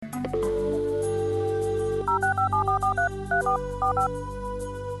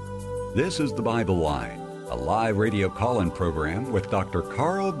This is the Bible Line, a live radio call-in program with Dr.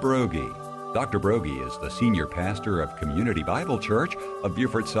 Carl Broggi. Dr. Broggi is the senior pastor of Community Bible Church of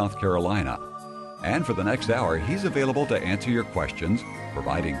Beaufort, South Carolina. And for the next hour, he's available to answer your questions,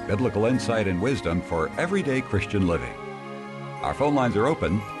 providing biblical insight and wisdom for everyday Christian living. Our phone lines are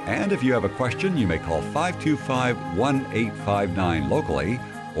open, and if you have a question, you may call 525-1859 locally,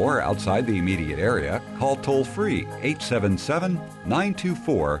 or outside the immediate area, call toll-free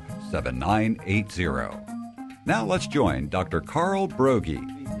 877-924-7980. Now let's join Dr. Carl Broggi.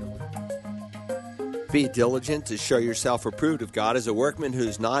 Be diligent to show yourself approved of God as a workman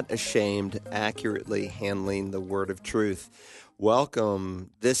who's not ashamed, accurately handling the word of truth.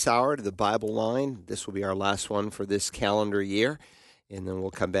 Welcome this hour to the Bible Line. This will be our last one for this calendar year, and then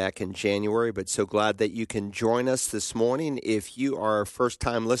we'll come back in January. But so glad that you can join us this morning. If you are a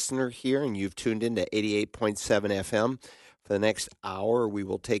first-time listener here and you've tuned in to 88.7 FM, for the next hour, we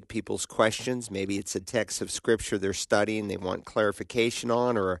will take people's questions. Maybe it's a text of Scripture they're studying, they want clarification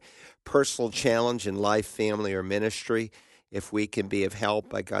on, or a personal challenge in life, family, or ministry. If we can be of help,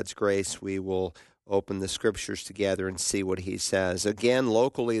 by God's grace, we will open the Scriptures together and see what He says. Again,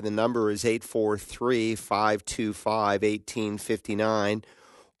 locally, the number is 843-525-1859,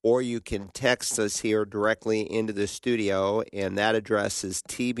 or you can text us here directly into the studio, and that address is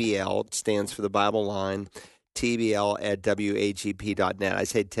TBL, it stands for the Bible Line, tbl@wagp.net. I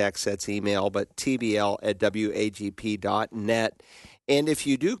say text, that's email, but tbl@wagp.net. And if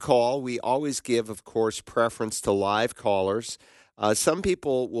you do call, we always give, of course, preference to live callers. Some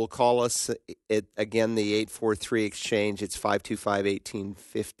people will call us at, again, the 843 exchange. It's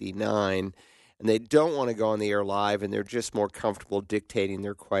 525-1859. And they don't want to go on the air live, and they're just more comfortable dictating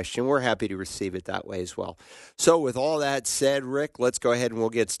their question. We're happy to receive it that way as well. So with all that said, Rick, let's go ahead and we'll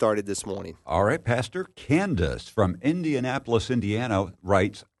get started this morning. All right, Pastor. Candace from Indianapolis, Indiana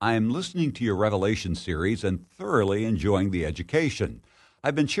writes, I am listening to your Revelation series and thoroughly enjoying the education.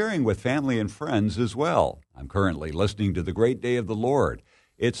 I've been sharing with family and friends as well. I'm currently listening to the Great Day of the Lord.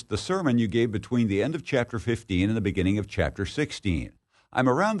 It's the sermon you gave between the end of chapter 15 and the beginning of chapter 16. I'm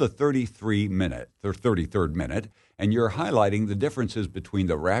around the 33rd minute, and you're highlighting the differences between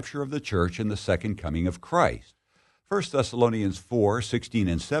the rapture of the church and the second coming of Christ. 1 Thessalonians 4:16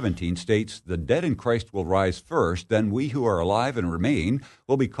 and 17 states, the dead in Christ will rise first, then we who are alive and remain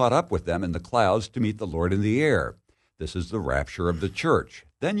will be caught up with them in the clouds to meet the Lord in the air. This is the rapture of the church.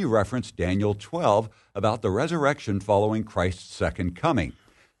 Then you reference Daniel 12 about the resurrection following Christ's second coming.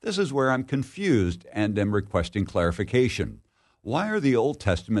 This is where I'm confused and am requesting clarification. Why are the Old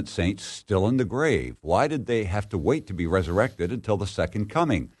Testament saints still in the grave? Why did they have to wait to be resurrected until the second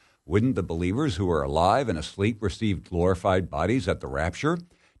coming? Wouldn't the believers who are alive and asleep receive glorified bodies at the rapture?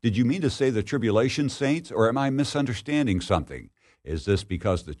 Did you mean to say the tribulation saints, or am I misunderstanding something? Is this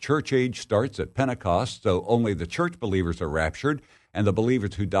because the church age starts at Pentecost, so only the church believers are raptured, and the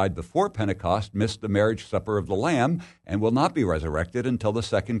believers who died before Pentecost missed the marriage supper of the Lamb and will not be resurrected until the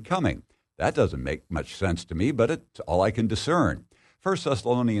second coming? That doesn't make much sense to me, but it's all I can discern. 1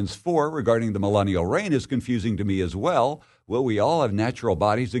 Thessalonians 4 regarding the millennial reign is confusing to me as well. Will we all have natural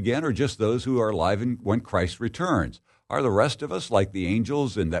bodies again, or just those who are alive when Christ returns? Are the rest of us like the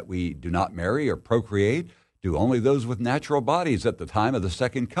angels in that we do not marry or procreate? Do only those with natural bodies at the time of the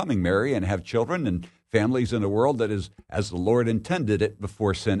second coming marry and have children and families in a world that is as the Lord intended it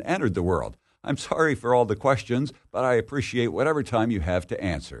before sin entered the world? I'm sorry for all the questions, but I appreciate whatever time you have to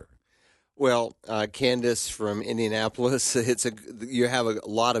answer. Well, Candace from Indianapolis, you have a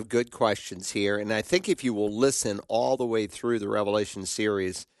lot of good questions here, and I think if you will listen all the way through the Revelation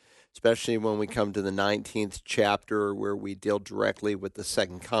series, especially when we come to the 19th chapter where we deal directly with the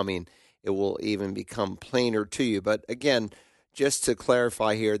second coming, it will even become plainer to you. But again, just to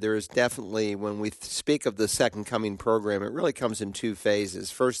clarify here, there is definitely, when we speak of the second coming program, it really comes in two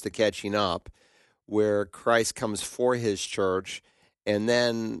phases. First, the catching up, where Christ comes for his church, and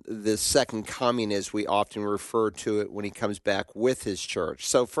then the second coming, as we often refer to it, when he comes back with his church.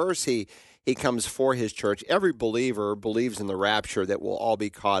 So first he comes for his church. Every believer believes in the rapture, that we'll all be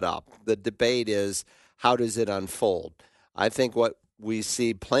caught up. The debate is, how does it unfold? I think what we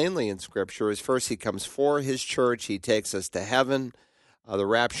see plainly in Scripture is first he comes for his church. He takes us to heaven. The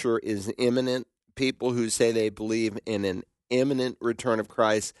rapture is imminent. People who say they believe in an imminent return of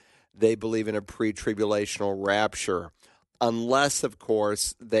Christ, they believe in a pre-tribulational rapture. Unless, of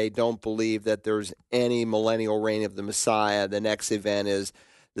course, they don't believe that there's any millennial reign of the Messiah. The next event is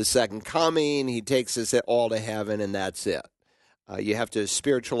the second coming. He takes us all to heaven, and that's it. You have to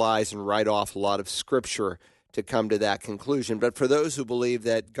spiritualize and write off a lot of Scripture to come to that conclusion. But for those who believe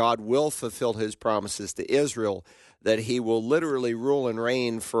that God will fulfill his promises to Israel, that he will literally rule and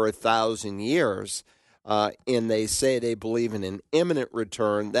reign for 1,000 years, and they say they believe in an imminent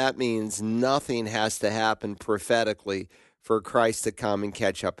return, that means nothing has to happen prophetically for Christ to come and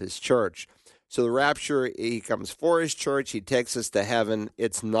catch up his church. So the rapture, he comes for his church, he takes us to heaven.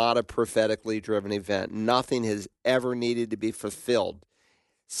 It's not a prophetically driven event. Nothing has ever needed to be fulfilled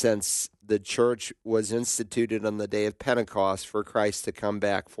since the church was instituted on the day of Pentecost for Christ to come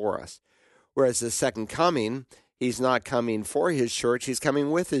back for us. Whereas the second coming, he's not coming for his church, he's coming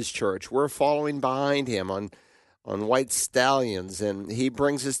with his church. We're following behind him on white stallions, and he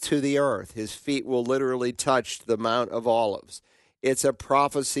brings us to the earth. His feet will literally touch the Mount of Olives. It's a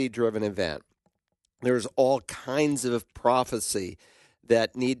prophecy-driven event. There's all kinds of prophecy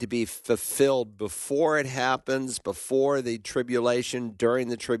that need to be fulfilled before it happens, before the tribulation, during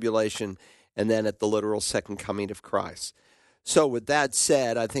the tribulation, and then at the literal second coming of Christ. So with that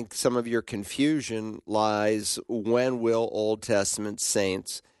said, I think some of your confusion lies, when will Old Testament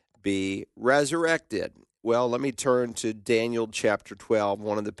saints be resurrected? Well, let me turn to Daniel chapter 12,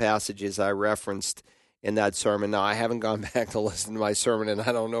 one of the passages I referenced in that sermon. Now, I haven't gone back to listen to my sermon, and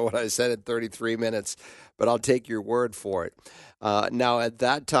I don't know what I said in 33 minutes, but I'll take your word for it. Now, at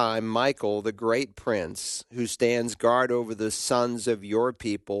that time, Michael, the great prince, who stands guard over the sons of your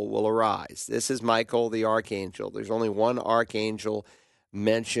people, will arise. This is Michael, the archangel. There's only one archangel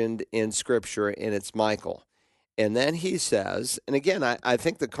mentioned in Scripture, and it's Michael. And then he says, and again, I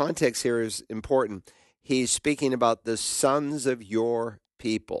think the context here is important. He's speaking about the sons of your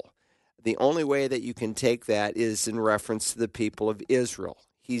people. The only way that you can take that is in reference to the people of Israel.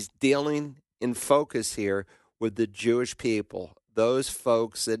 He's dealing in focus here with the Jewish people, those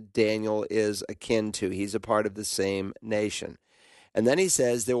folks that Daniel is akin to. He's a part of the same nation. And then he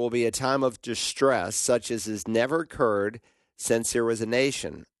says there will be a time of distress such as has never occurred since there was a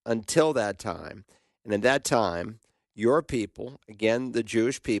nation until that time. And in that time, your people, again, the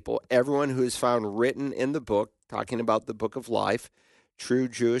Jewish people, everyone who is found written in the book, talking about the book of life, true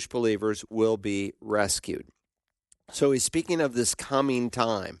Jewish believers will be rescued. So he's speaking of this coming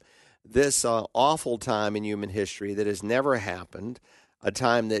time, this awful time in human history that has never happened, a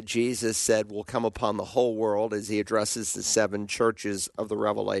time that Jesus said will come upon the whole world as he addresses the 7 churches of the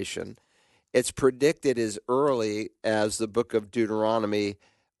Revelation. It's predicted as early as the book of Deuteronomy,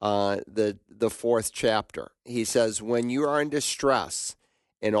 the 4th chapter. He says, when you are in distress,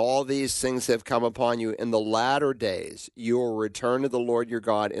 and all these things have come upon you in the latter days, you will return to the Lord your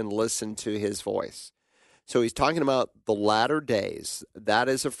God and listen to his voice. So he's talking about the latter days. That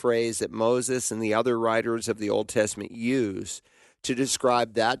is a phrase that Moses and the other writers of the Old Testament use to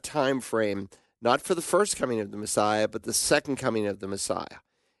describe that time frame, not for the first coming of the Messiah, but the second coming of the Messiah.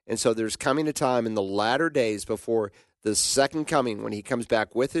 And so there's coming a time in the latter days before the second coming, when he comes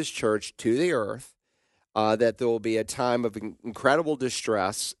back with his church to the earth, that there will be a time of incredible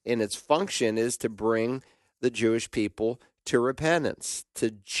distress, and its function is to bring the Jewish people to repentance,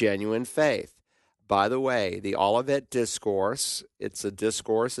 to genuine faith. By the way, the Olivet Discourse, it's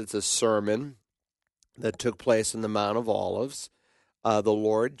a sermon that took place on the Mount of Olives. The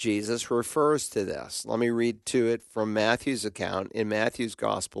Lord Jesus refers to this. Let me read to it from Matthew's account. In Matthew's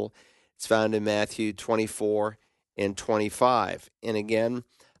Gospel, it's found in Matthew 24 and 25. And again,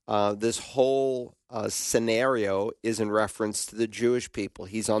 this whole scenario is in reference to the Jewish people.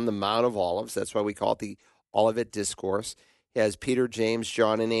 He's on the Mount of Olives. That's why we call it the Olivet Discourse. He has Peter, James,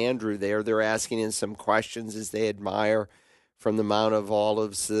 John, and Andrew there. They're asking him some questions as they admire from the Mount of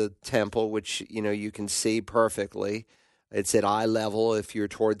Olives, the temple, which you can see perfectly. It's at eye level if you're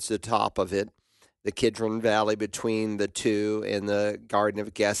towards the top of it. The Kidron Valley between the two, and the Garden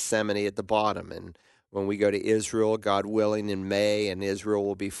of Gethsemane at the bottom. And when we go to Israel, God willing, in May, and Israel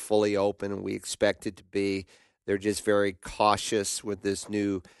will be fully open, and we expect it to be, they're just very cautious with this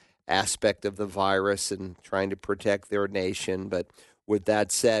new aspect of the virus and trying to protect their nation. But with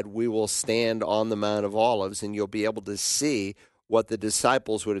that said, we will stand on the Mount of Olives, and you'll be able to see what the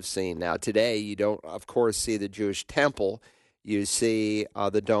disciples would have seen. Now, today, you don't, of course, see the Jewish temple. You see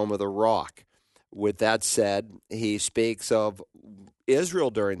the Dome of the Rock. With that said, he speaks of Israel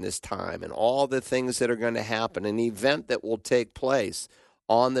during this time and all the things that are going to happen, an event that will take place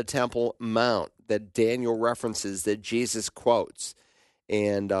on the Temple Mount that Daniel references, that Jesus quotes.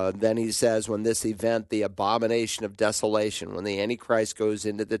 And then he says, when this event, the abomination of desolation, when the Antichrist goes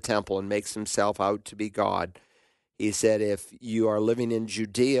into the temple and makes himself out to be God, he said, if you are living in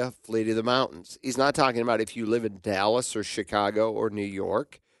Judea, flee to the mountains. He's not talking about if you live in Dallas or Chicago or New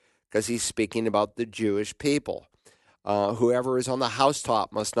York, because he's speaking about the Jewish people. Whoever is on the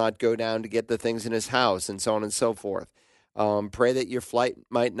housetop must not go down to get the things in his house, and so on and so forth. Pray that your flight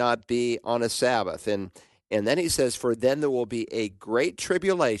might not be on a Sabbath. And then he says, for then there will be a great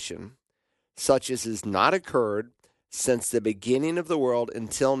tribulation, such as has not occurred since the beginning of the world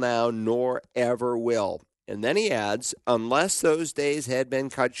until now, nor ever will. And then he adds, unless those days had been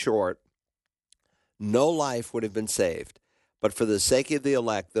cut short, no life would have been saved. But for the sake of the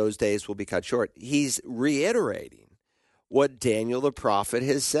elect, those days will be cut short. He's reiterating what Daniel the prophet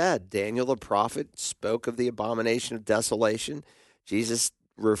has said. Daniel the prophet spoke of the abomination of desolation. Jesus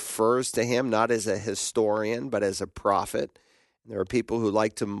refers to him not as a historian, but as a prophet. There are people who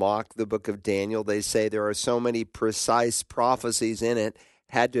like to mock the book of Daniel. They say there are so many precise prophecies in it,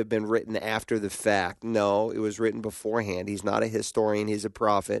 had to have been written after the fact. No, it was written beforehand. He's not a historian, he's a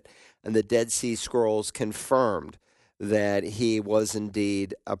prophet. And the Dead Sea Scrolls confirmed that he was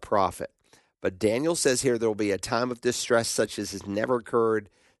indeed a prophet. But Daniel says here there will be a time of distress such as has never occurred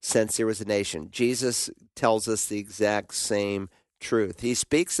since there was a nation. Jesus tells us the exact same truth. He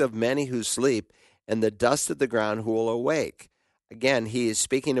speaks of many who sleep and the dust of the ground who will awake. Again, he is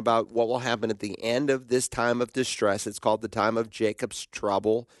speaking about what will happen at the end of this time of distress. It's called the time of Jacob's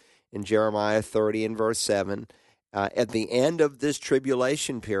trouble in Jeremiah 30 and verse 7. At the end of this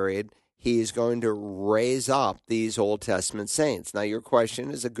tribulation period, he is going to raise up these Old Testament saints. Now, your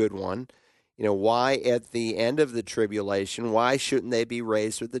question is a good one. Why at the end of the tribulation, why shouldn't they be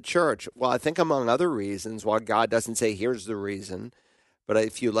raised with the church? Well, I think among other reasons, while God doesn't say here's the reason, but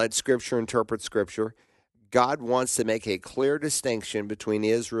if you let Scripture interpret Scripture, God wants to make a clear distinction between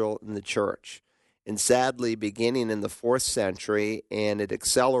Israel and the church. And sadly, beginning in the 4th century, and it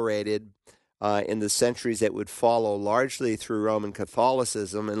accelerated in the centuries that would follow, largely through Roman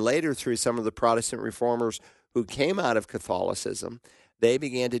Catholicism, and later through some of the Protestant reformers who came out of Catholicism, they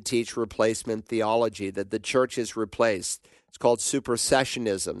began to teach replacement theology, that the church is replaced. It's called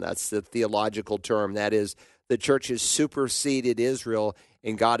supersessionism. That's the theological term. That is, the church has superseded Israel,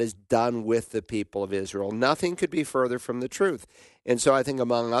 and God is done with the people of Israel. Nothing could be further from the truth. And so I think,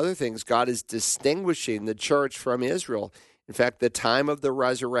 among other things, God is distinguishing the church from Israel. In fact, the time of the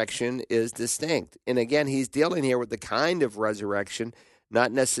resurrection is distinct. And again, he's dealing here with the kind of resurrection,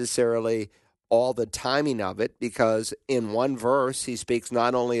 not necessarily all the timing of it, because in one verse, he speaks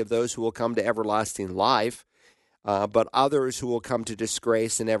not only of those who will come to everlasting life, but others who will come to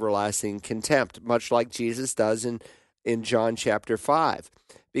disgrace and everlasting contempt, much like Jesus does in John chapter 5.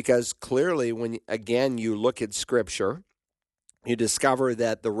 Because clearly, when, again, you look at Scripture, you discover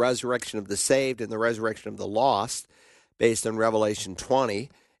that the resurrection of the saved and the resurrection of the lost, based on Revelation 20,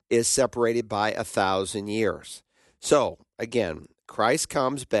 is separated by 1,000 years. So, again, Christ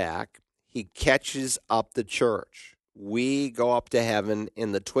comes back. He catches up the church. We go up to heaven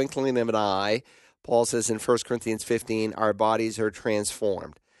in the twinkling of an eye. Paul says in 1 Corinthians 15, our bodies are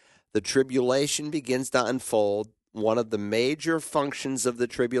transformed. The tribulation begins to unfold. One of the major functions of the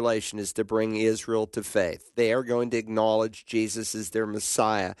tribulation is to bring Israel to faith. They are going to acknowledge Jesus as their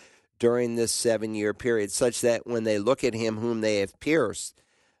Messiah during this 7-year period, such that when they look at him whom they have pierced,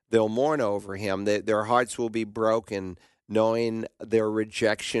 they'll mourn over him. Their hearts will be broken, knowing their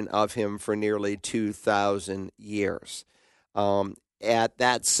rejection of him for nearly 2,000 years. At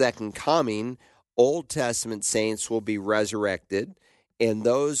that second coming, Old Testament saints will be resurrected, and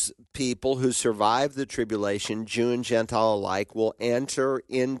those people who survive the tribulation, Jew and Gentile alike, will enter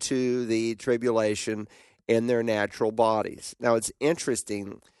into the tribulation in their natural bodies. Now, it's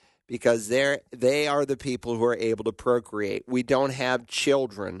interesting because they are the people who are able to procreate. We don't have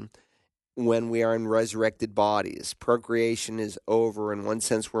children when we are in resurrected bodies. Procreation is over. In one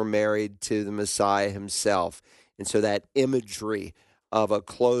sense, we're married to the Messiah himself. And so that imagery of a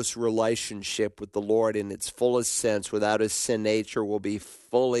close relationship with the Lord in its fullest sense, without a sin nature, will be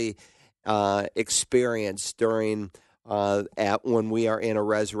fully experienced during when we are in a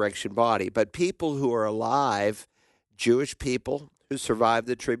resurrection body. But people who are alive, Jewish people who survived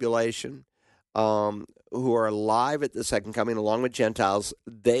the tribulation, who are alive at the second coming, along with Gentiles,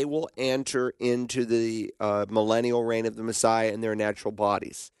 they will enter into the millennial reign of the Messiah in their natural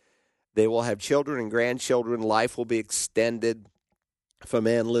bodies. They will have children and grandchildren. Life will be extended. If a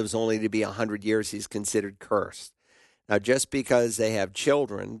man lives only to be 100 years, he's considered cursed. Now, just because they have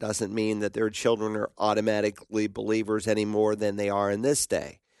children doesn't mean that their children are automatically believers any more than they are in this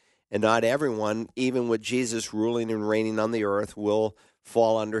day. And not everyone, even with Jesus ruling and reigning on the earth, will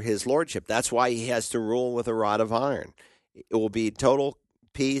fall under his lordship. That's why he has to rule with a rod of iron. It will be total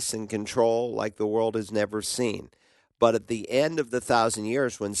peace and control like the world has never seen. But at the end of the 1,000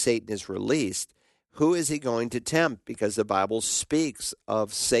 years, when Satan is released, Who is he going to tempt? Because the Bible speaks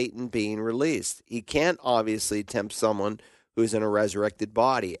of Satan being released. He can't obviously tempt someone who's in a resurrected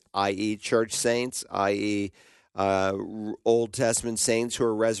body, i.e. church saints, i.e. Old Testament saints who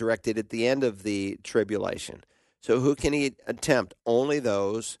are resurrected at the end of the tribulation. So who can he tempt? Only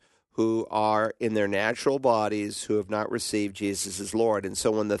those who are in their natural bodies who have not received Jesus as Lord. And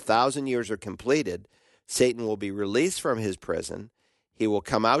so when the 1,000 years are completed, Satan will be released from his prison. He will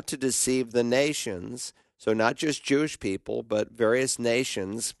come out to deceive the nations, so not just Jewish people, but various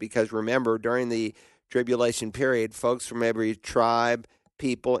nations, because remember, during the tribulation period, folks from every tribe,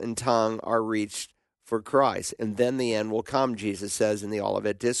 people, and tongue are reached for Christ. And then the end will come, Jesus says in the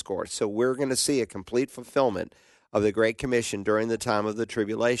Olivet Discourse. So we're going to see a complete fulfillment of the Great Commission during the time of the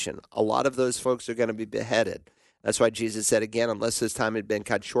tribulation. A lot of those folks are going to be beheaded. That's why Jesus said again, unless this time had been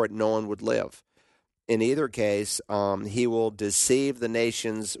cut short, no one would live. In either case, he will deceive the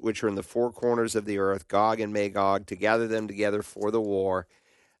nations which are in the four corners of the earth, Gog and Magog, to gather them together for the war.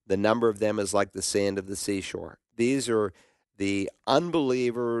 The number of them is like the sand of the seashore. These are the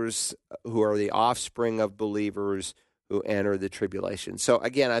unbelievers who are the offspring of believers who enter the tribulation. So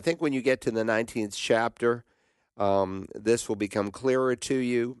again, I think when you get to the 19th chapter, this will become clearer to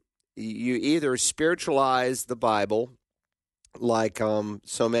you. You either spiritualize the Bible, like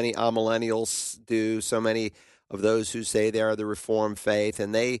so many amillennials do, so many of those who say they are the Reformed faith,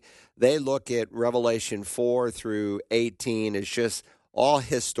 and they look at Revelation 4 through 18 as just all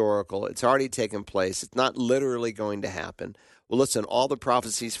historical. It's already taken place. It's not literally going to happen. Well, listen, all the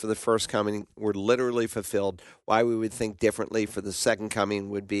prophecies for the first coming were literally fulfilled. Why we would think differently for the second coming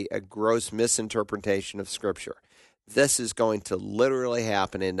would be a gross misinterpretation of Scripture. This is going to literally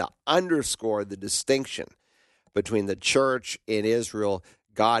happen, and to underscore the distinction between the church and Israel,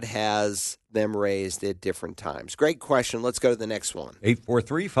 God has them raised at different times. Great question. Let's go to the next one.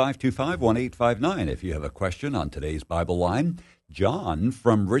 843-525-1859. If you have a question on today's Bible line, John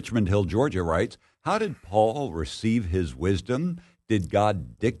from Richmond Hill, Georgia writes, how did Paul receive his wisdom? Did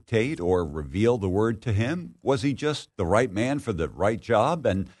God dictate or reveal the word to him? Was he just the right man for the right job?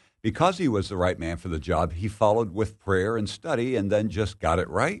 And because he was the right man for the job, he followed with prayer and study and then just got it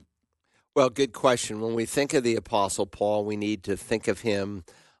right? Well, good question. When we think of the Apostle Paul, we need to think of him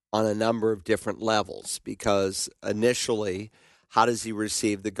on a number of different levels, because initially, how does he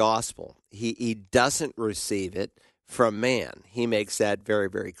receive the gospel? He doesn't receive it from man. He makes that very,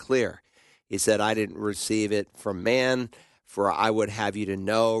 very clear. He said, I didn't receive it from man, for I would have you to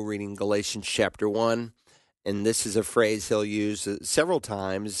know, reading Galatians chapter 1. And this is a phrase he'll use several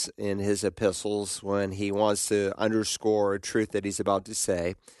times in his epistles when he wants to underscore a truth that he's about to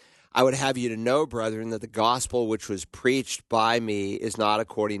say. I would have you to know, brethren, that the gospel which was preached by me is not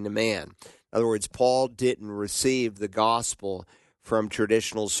according to man. In other words, Paul didn't receive the gospel from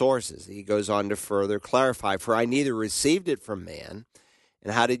traditional sources. He goes on to further clarify, for I neither received it from man.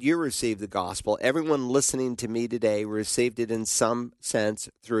 And how did you receive the gospel? Everyone listening to me today received it in some sense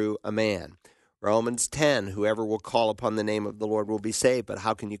through a man. Romans 10, whoever will call upon the name of the Lord will be saved. But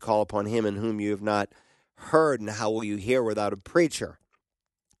how can you call upon him in whom you have not heard? And how will you hear without a preacher?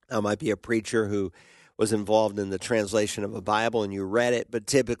 Now, might be a preacher who was involved in the translation of a Bible and you read it, but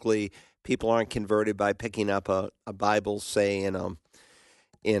typically people aren't converted by picking up a Bible, say, in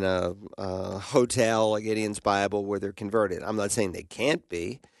a hotel, like Gideon's Bible, where they're converted. I'm not saying they can't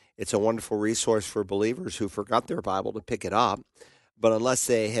be. It's a wonderful resource for believers who forgot their Bible to pick it up. But unless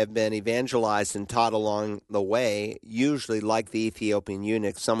they have been evangelized and taught along the way, usually like the Ethiopian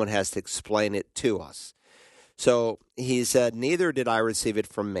eunuch, someone has to explain it to us. So he said, neither did I receive it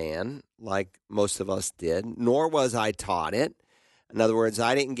from man, like most of us did, nor was I taught it. In other words,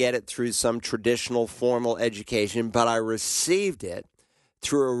 I didn't get it through some traditional formal education, but I received it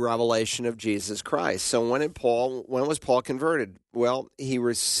through a revelation of Jesus Christ. So when was Paul converted? Well, he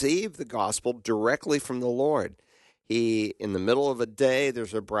received the gospel directly from the Lord. In the middle of a day,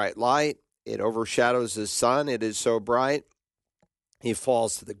 there's a bright light. It overshadows the sun. It is so bright. He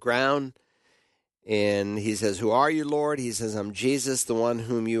falls to the ground. And he says, who are you, Lord? He says, I'm Jesus, the one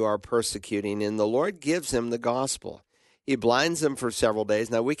whom you are persecuting. And the Lord gives him the gospel. He blinds him for several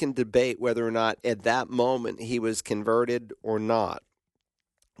days. Now, we can debate whether or not at that moment he was converted or not.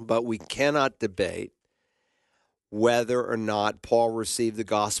 But we cannot debate whether or not Paul received the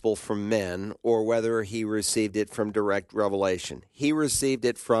gospel from men or whether he received it from direct revelation. He received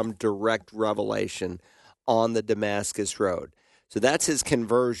it from direct revelation on the Damascus Road. So that's his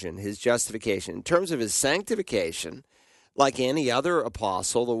conversion, his justification. In terms of his sanctification, like any other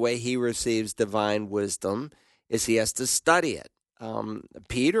apostle, the way he receives divine wisdom is he has to study it.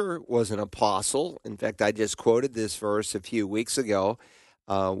 Peter was an apostle. In fact, I just quoted this verse a few weeks ago.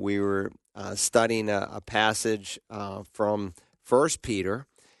 We were studying a passage from First Peter,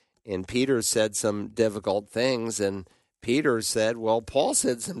 and Peter said some difficult things, and Peter said, well, Paul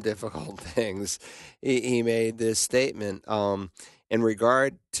said some difficult things. He made this statement, in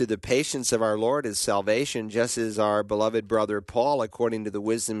regard to the patience of our Lord is salvation, just as our beloved brother Paul, according to the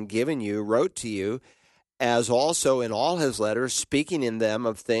wisdom given you, wrote to you, as also in all his letters, speaking in them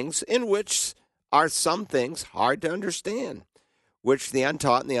of things in which are some things hard to understand, which the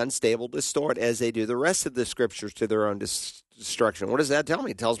untaught and the unstable distort, as they do the rest of the scriptures to their own destruction. What does that tell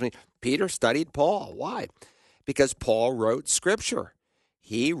me? It tells me Peter studied Paul. Why? Because Paul wrote scripture.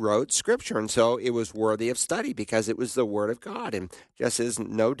 He wrote scripture, and so it was worthy of study because it was the word of God. And just as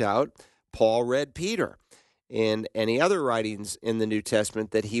no doubt Paul read Peter and any other writings in the New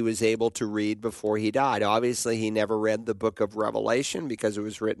Testament that he was able to read before he died. Obviously, he never read the book of Revelation because it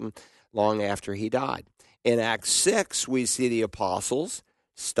was written long after he died. In Acts 6, we see the apostles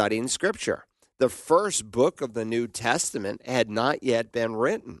studying scripture. The first book of the New Testament had not yet been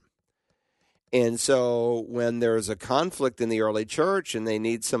written. And so when there's a conflict in the early church and they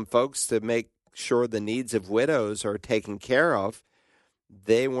need some folks to make sure the needs of widows are taken care of,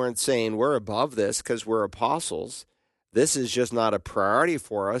 they weren't saying we're above this because we're apostles. This is just not a priority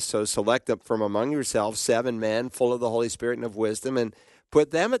for us. So select up from among yourselves 7 men full of the Holy Spirit and of wisdom and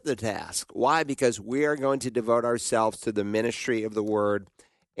put them at the task. Why? Because we are going to devote ourselves to the ministry of the word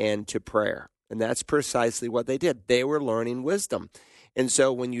and to prayer. And that's precisely what they did. They were learning wisdom. And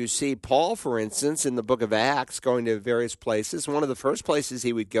so when you see Paul, for instance, in the book of Acts going to various places, one of the first places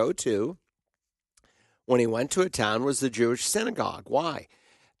he would go to when he went to a town was the Jewish synagogue. Why?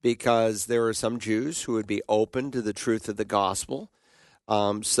 Because there were some Jews who would be open to the truth of the gospel,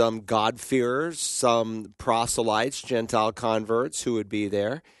 some God-fearers, some proselytes, Gentile converts who would be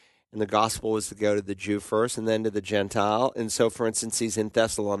there. And the gospel was to go to the Jew first and then to the Gentile. And so, for instance, he's in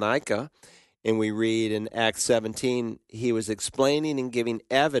Thessalonica, and we read in Acts 17, he was explaining and giving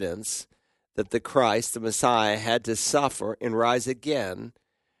evidence that the Christ, the Messiah, had to suffer and rise again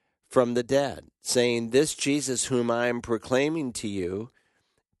from the dead, saying, this Jesus whom I am proclaiming to you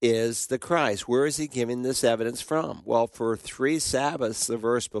is the Christ. Where is he giving this evidence from? Well, for 3 Sabbaths, the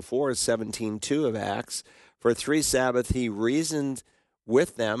verse before is 17:2 of Acts, for 3 Sabbaths he reasoned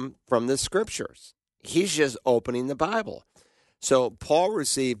with them from the Scriptures. He's just opening the Bible. So Paul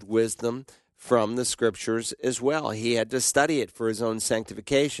received wisdom from the Scriptures as well. He had to study it for his own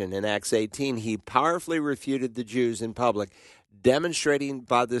sanctification. In Acts 18, he powerfully refuted the Jews in public, demonstrating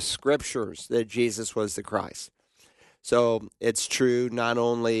by the Scriptures that Jesus was the Christ. So it's true not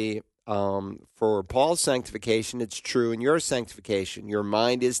only for Paul's sanctification, it's true in your sanctification. Your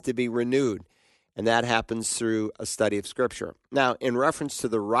mind is to be renewed, and that happens through a study of Scripture. Now, in reference to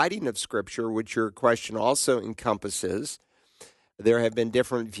the writing of Scripture, which your question also encompasses, there have been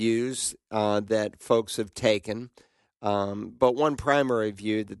different views that folks have taken, but one primary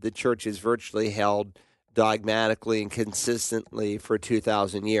view that the church has virtually held dogmatically and consistently for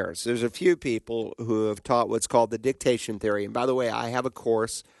 2,000 years. There's a few people who have taught what's called the dictation theory. And by the way, I have a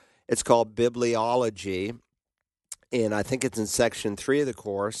course. It's called Bibliology, and I think it's in section 3 of the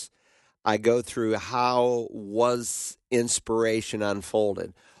course. I go through how was inspiration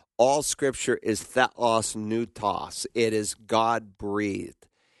unfolded. All Scripture is theos noutos. It is God-breathed.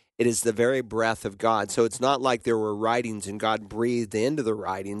 It is the very breath of God. So it's not like there were writings and God breathed into the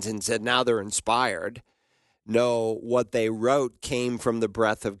writings and said, now they're inspired. No, what they wrote came from the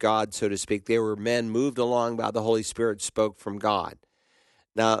breath of God, so to speak. They were men moved along by the Holy Spirit, spoke from God.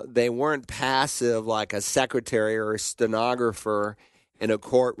 Now, they weren't passive like a secretary or a stenographer in a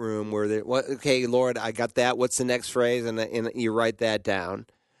courtroom where they, okay, Lord, I got that. What's the next phrase? And you write that down.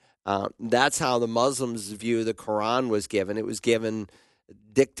 That's how the Muslims view the Quran was given. It was given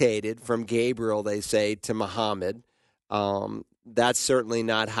dictated from Gabriel, they say, to Muhammad. That's certainly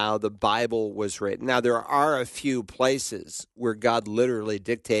not how the Bible was written. Now, there are a few places where God literally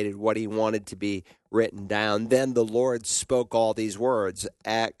dictated what he wanted to be written down. Then the Lord spoke all these words,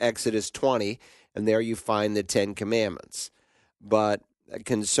 Exodus 20, and there you find the 10 Commandments. But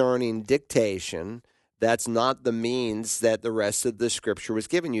concerning dictation, that's not the means that the rest of the Scripture was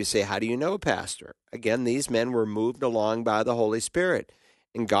given. You say, how do you know, Pastor? Again, these men were moved along by the Holy Spirit.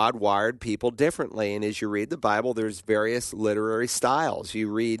 And God wired people differently. And as you read the Bible, there's various literary styles. You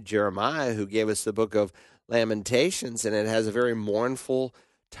read Jeremiah, who gave us the book of Lamentations, and it has a very mournful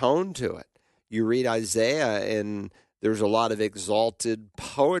tone to it. You read Isaiah, and there's a lot of exalted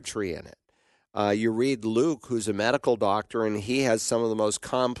poetry in it. You read Luke, who's a medical doctor, and he has some of the most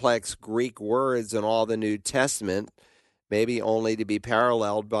complex Greek words in all the New Testament, maybe only to be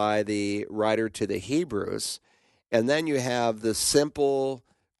paralleled by the writer to the Hebrews. And then you have the simple,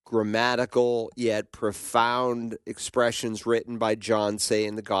 grammatical, yet profound expressions written by John, say,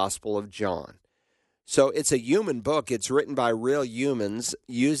 in the Gospel of John. So it's a human book. It's written by real humans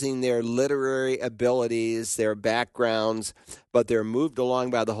using their literary abilities, their backgrounds, but they're moved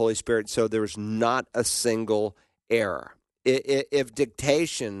along by the Holy Spirit, so there's not a single error. If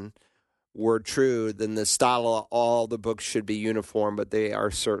dictation were true, then the style of all the books should be uniform, but they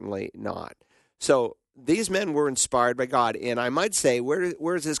are certainly not. So these men were inspired by God. And I might say,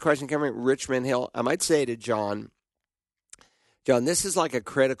 where's this question coming from? Richmond Hill. I might say to John, this is like a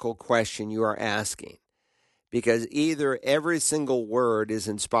critical question you are asking, because either every single word is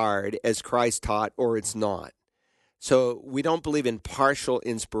inspired as Christ taught or it's not. So we don't believe in partial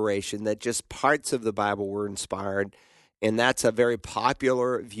inspiration, that just parts of the Bible were inspired. And that's a very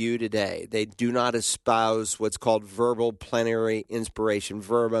popular view today. They do not espouse what's called verbal plenary inspiration.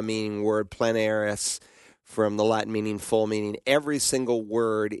 Verba meaning word, plenaris from the Latin meaning full, meaning every single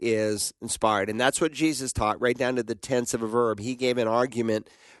word is inspired. And that's what Jesus taught, right down to the tense of a verb. He gave an argument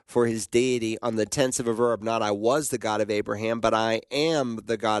for his deity on the tense of a verb. Not I was the God of Abraham, but I am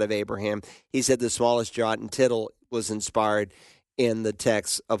the God of Abraham. He said the smallest jot and tittle was inspired in the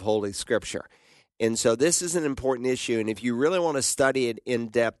text of Holy Scripture. And so this is an important issue, and if you really want to study it in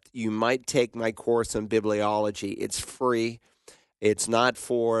depth, you might take my course on bibliology. It's free. It's not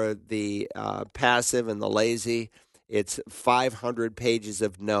for the passive and the lazy. It's 500 pages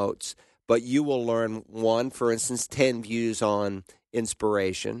of notes, but you will learn, one, for instance, 10 views on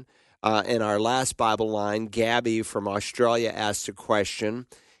inspiration. In our last Bible line, Gabby from Australia asked a question,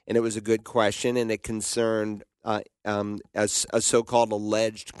 and it was a good question, and it concerned a so-called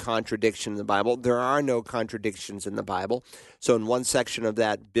alleged contradiction in the Bible. There are no contradictions in the Bible. So in one section of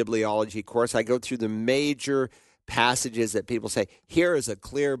that bibliology course, I go through the major passages that people say, here is a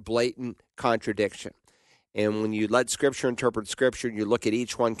clear, blatant contradiction. And when you let Scripture interpret Scripture, and you look at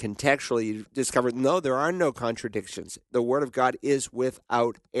each one contextually, you discover, no, there are no contradictions. The Word of God is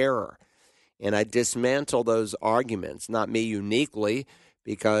without error. And I dismantle those arguments, not me uniquely,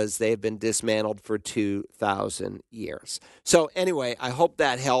 because they've been dismantled for 2,000 years. So anyway, I hope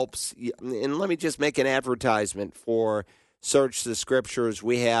that helps. And let me just make an advertisement for Search the Scriptures.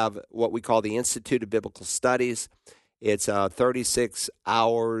 We have what we call the Institute of Biblical Studies. It's 36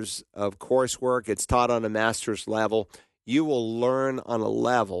 hours of coursework. It's taught on a master's level. You will learn on a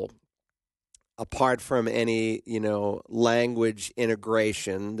level apart from any, language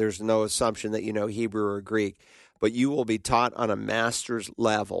integration. There's no assumption that you know Hebrew or Greek. But you will be taught on a master's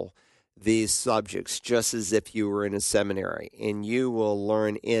level these subjects just as if you were in a seminary. And you will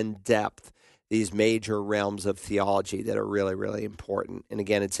learn in depth these major realms of theology that are really, really important. And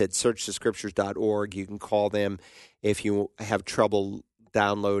again, it's at searchthescriptures.org. You can call them if you have trouble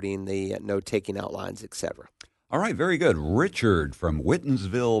downloading the note-taking outlines, etc. All right, very good. Richard from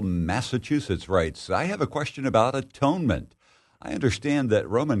Whitensville, Massachusetts writes, I have a question about atonement. I understand that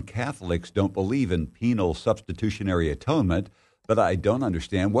Roman Catholics don't believe in penal substitutionary atonement, but I don't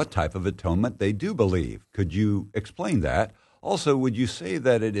understand what type of atonement they do believe. Could you explain that? Also, would you say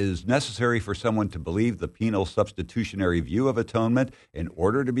that it is necessary for someone to believe the penal substitutionary view of atonement in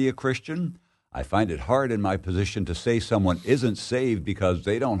order to be a Christian? I find it hard in my position to say someone isn't saved because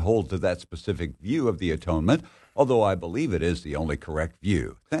they don't hold to that specific view of the atonement, although I believe it is the only correct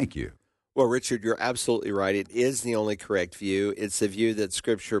view. Thank you. Well, Richard, you're absolutely right. It is the only correct view. It's the view that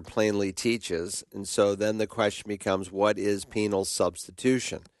Scripture plainly teaches. And so then the question becomes, what is penal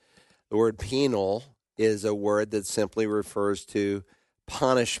substitution? The word penal is a word that simply refers to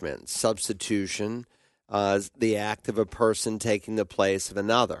punishment. Substitution is the act of a person taking the place of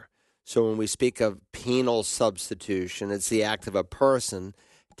another. So when we speak of penal substitution, it's the act of a person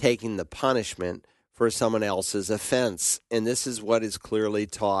taking the punishment for someone else's offense. And this is what is clearly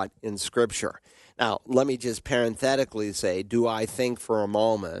taught in Scripture. Now, let me just parenthetically say, do I think for a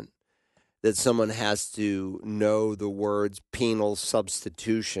moment that someone has to know the words penal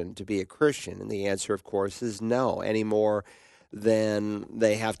substitution to be a Christian? And the answer, of course, is no, any more than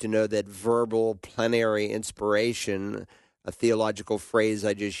they have to know that verbal plenary inspiration, a theological phrase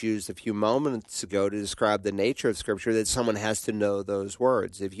I just used a few moments ago to describe the nature of Scripture, that someone has to know those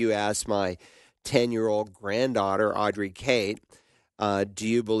words. If you ask my 10-year-old granddaughter, Audrey Kate, do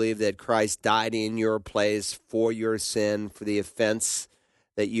you believe that Christ died in your place for your sin, for the offense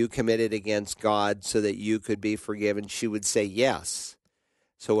that you committed against God so that you could be forgiven? She would say yes.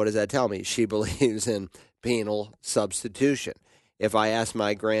 So what does that tell me? She believes in penal substitution. If I ask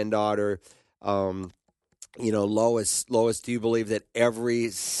my granddaughter, Lois, do you believe that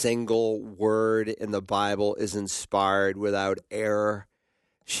every single word in the Bible is inspired without error?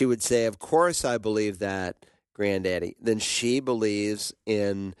 She would say, of course I believe that, granddaddy, then she believes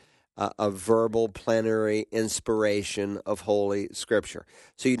in a verbal plenary inspiration of Holy Scripture.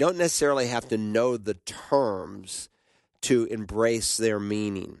 So you don't necessarily have to know the terms to embrace their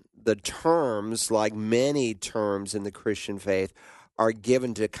meaning. The terms, like many terms in the Christian faith, are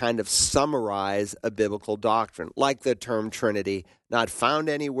given to kind of summarize a biblical doctrine, like the term Trinity, not found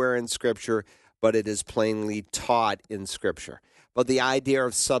anywhere in Scripture, but it is plainly taught in Scripture. But the idea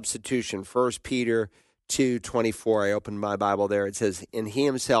of substitution, 1 Peter 2:24, I opened my Bible there, it says, "And he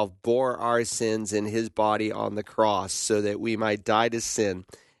himself bore our sins in his body on the cross, so that we might die to sin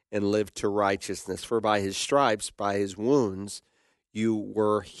and live to righteousness. For by his stripes, by his wounds, you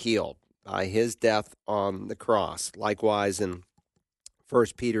were healed." By his death on the cross. Likewise, in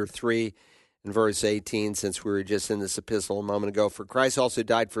 1 Peter 3 and verse 18, since we were just in this epistle a moment ago, "For Christ also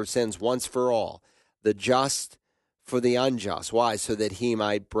died for sins once for all, the just for the unjust." Why? So that he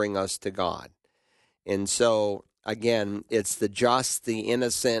might bring us to God. And so, again, it's the just, the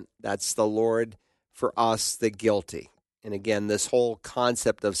innocent, that's the Lord, for us, the guilty. And again, this whole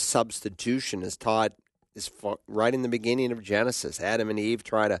concept of substitution is taught right in the beginning of Genesis. Adam and Eve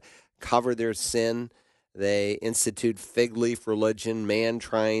try to cover their sin. They institute fig leaf religion, man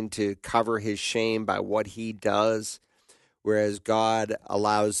trying to cover his shame by what he does, whereas God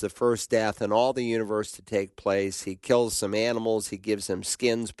allows the first death in all the universe to take place. He kills some animals. He gives them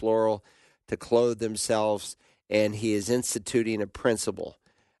skins, plural, to clothe themselves, and he is instituting a principle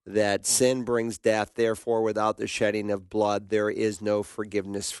that sin brings death, therefore without the shedding of blood there is no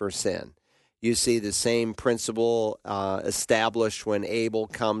forgiveness for sin. You see the same principle established when Abel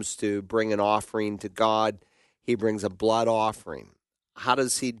comes to bring an offering to God. He brings a blood offering. How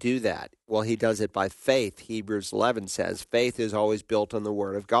does he do that? Well, he does it by faith. Hebrews 11 says faith is always built on the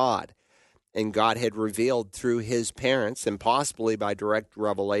Word of God. And God had revealed through his parents, and possibly by direct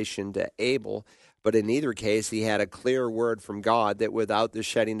revelation to Abel, but in either case, he had a clear word from God that without the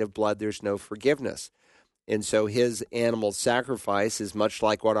shedding of blood, there's no forgiveness. And so his animal sacrifice is much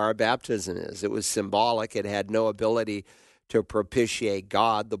like what our baptism is. It was symbolic. It had no ability to propitiate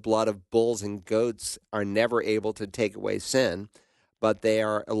God. The blood of bulls and goats are never able to take away sin, but they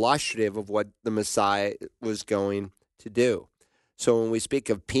are illustrative of what the Messiah was going to do. So when we speak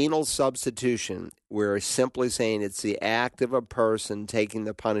of penal substitution, we're simply saying it's the act of a person taking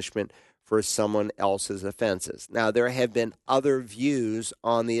the punishment for someone else's offenses. Now, there have been other views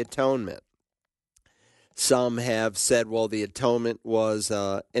on the atonement. Some have said, well, the atonement was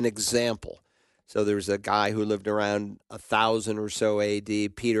an example. So there's a guy who lived around 1000 or so A.D.,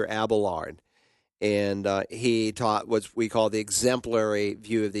 Peter Abelard, and he taught what we call the exemplary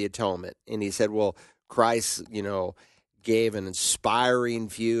view of the atonement. And he said, well, Christ, gave an inspiring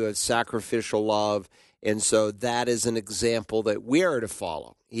view of sacrificial love, and so that is an example that we are to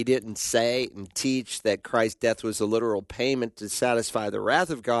follow. He didn't say and teach that Christ's death was a literal payment to satisfy the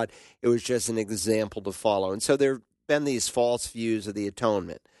wrath of God. It was just an example to follow. And so there have been these false views of the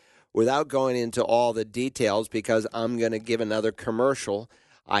atonement. Without going into all the details, because I'm going to give another commercial,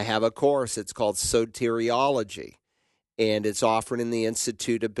 I have a course. It's called Soteriology. And it's offered in the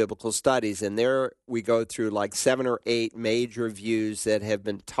Institute of Biblical Studies. And there we go through like 7 or 8 major views that have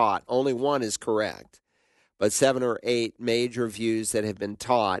been taught. Only one is correct, but 7 or 8 major views that have been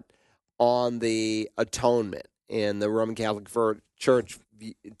taught on the atonement. And the Roman Catholic Church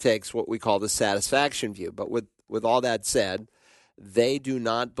takes what we call the satisfaction view. But with all that said, they do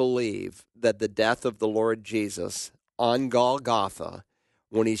not believe that the death of the Lord Jesus on Golgotha,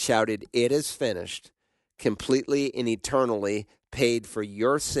 when he shouted, "It is finished," completely and eternally paid for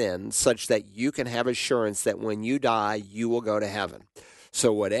your sins, such that you can have assurance that when you die, you will go to heaven.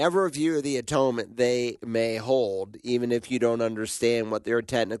 So whatever view of the atonement they may hold, even if you don't understand what their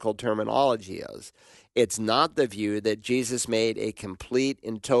technical terminology is, it's not the view that Jesus made a complete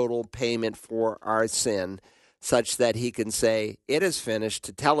and total payment for our sin, such that he can say, "It is finished,"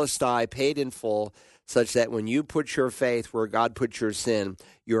 tetelestai, paid in full, such that when you put your faith where God put your sin,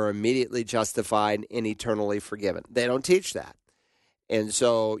 you're immediately justified and eternally forgiven. They don't teach that. And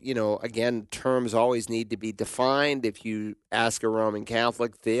so, again, terms always need to be defined. If you ask a Roman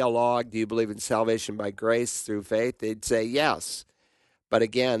Catholic theologue, do you believe in salvation by grace through faith? They'd say yes. But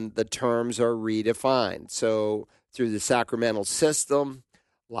again, the terms are redefined. So through the sacramental system,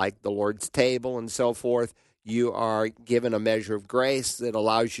 like the Lord's table and so forth, you are given a measure of grace that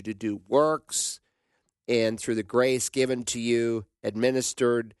allows you to do works. And through the grace given to you,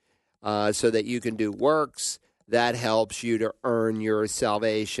 administered so that you can do works, that helps you to earn your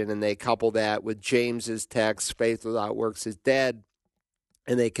salvation. And they couple that with James's text, faith without works is dead.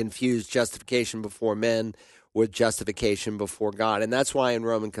 And they confuse justification before men with justification before God. And that's why in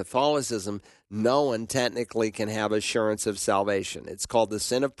Roman Catholicism, no one technically can have assurance of salvation. It's called the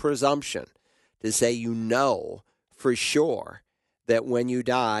sin of presumption, to say you know for sure that when you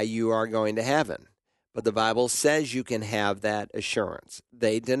die, you are going to heaven. But the Bible says you can have that assurance.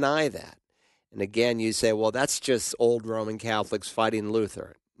 They deny that. And again, you say, well, that's just old Roman Catholics fighting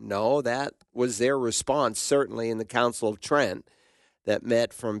Luther. No, that was their response, certainly in the Council of Trent that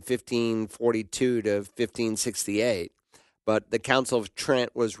met from 1542 to 1568. But the Council of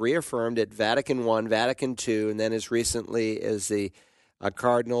Trent was reaffirmed at Vatican I, Vatican II, and then as recently as the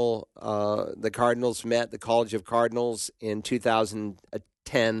Cardinals met, the College of Cardinals in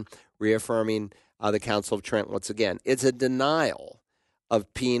 2010, reaffirming the Council of Trent once again. It's a denial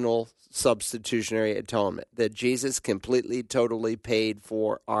of penal substitutionary atonement, that Jesus completely, totally paid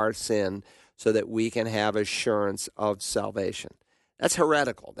for our sin so that we can have assurance of salvation. That's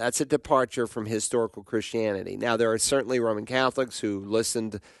heretical. That's a departure from historical Christianity. Now, there are certainly Roman Catholics who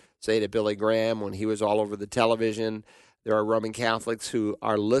listened, say, to Billy Graham when he was all over the television. There are Roman Catholics who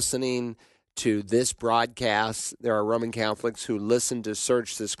are listening to this broadcast. There are Roman Catholics who listen to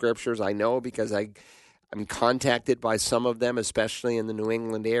Search the Scriptures. I know because I'm contacted by some of them, especially in the New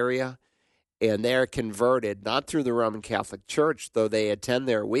England area, and they're converted, not through the Roman Catholic Church, though they attend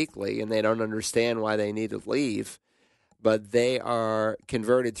there weekly and they don't understand why they need to leave, but they are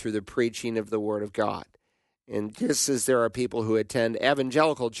converted through the preaching of the Word of God. And just as there are people who attend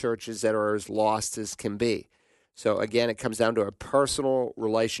evangelical churches that are as lost as can be. So again, it comes down to a personal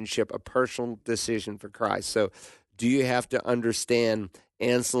relationship, a personal decision for Christ. So do you have to understand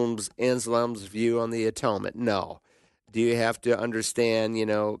Anselm's view on the atonement? No. Do you have to understand,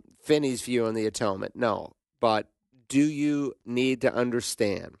 Finney's view on the atonement? No. But do you need to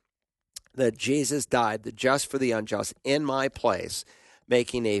understand that Jesus died, the just for the unjust, in my place,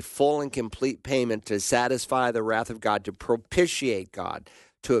 making a full and complete payment to satisfy the wrath of God, to propitiate God,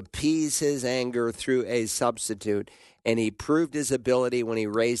 to appease his anger through a substitute, and he proved his ability when he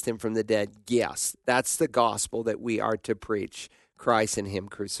raised him from the dead? Yes, that's the gospel that we are to preach, Christ and him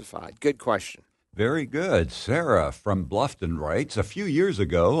crucified. Good question. Very good. Sarah from Bluffton writes, a few years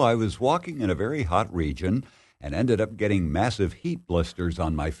ago, I was walking in a very hot region and ended up getting massive heat blisters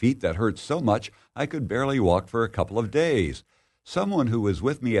on my feet that hurt so much I could barely walk for a couple of days. Someone who was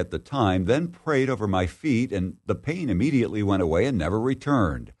with me at the time then prayed over my feet, and the pain immediately went away and never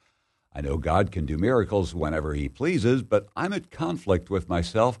returned. I know God can do miracles whenever he pleases, but I'm at conflict with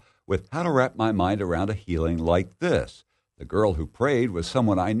myself with how to wrap my mind around a healing like this. The girl who prayed was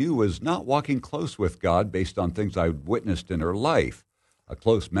someone I knew was not walking close with God based on things I'd witnessed in her life. A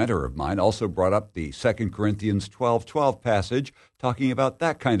close mentor of mine also brought up the 2 Corinthians 12:12 passage talking about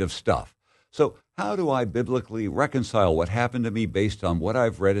that kind of stuff. So how do I biblically reconcile what happened to me based on what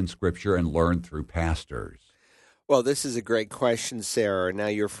I've read in Scripture and learned through pastors? Well, this is a great question, Sarah. Now,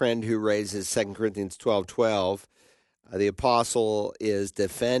 your friend who raises 2 Corinthians 12:12, the apostle is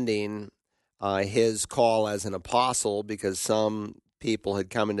defending his call as an apostle because some people had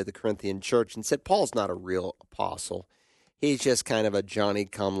come into the Corinthian church and said, Paul's not a real apostle. He's just kind of a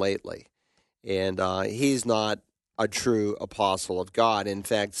Johnny-come-lately. And he's not a true apostle of God. In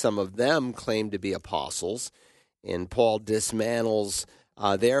fact, some of them claim to be apostles, and Paul dismantles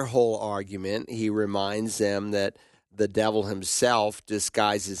their whole argument. He reminds them that the devil himself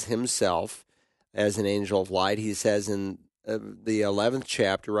disguises himself as an angel of light. He says in the 11th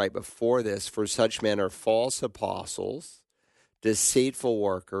chapter, right before this, for such men are false apostles, deceitful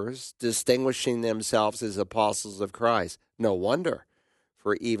workers, distinguishing themselves as apostles of Christ. No wonder,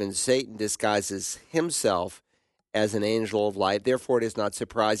 for even Satan disguises himself as an angel of light. Therefore, it is not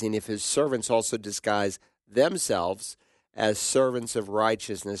surprising if his servants also disguise themselves as servants of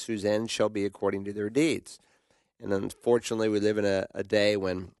righteousness, whose end shall be according to their deeds. And unfortunately, we live in a day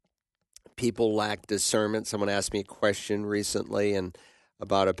when people lack discernment. Someone asked me a question recently and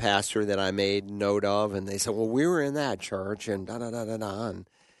about a pastor that I made note of, and they said, well, we were in that church, and da-da-da-da-da. And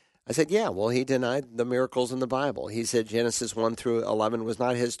I said, yeah, well, he denied the miracles in the Bible. He said Genesis 1 through 11 was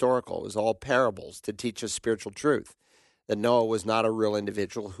not historical. It was all parables to teach us spiritual truth, that Noah was not a real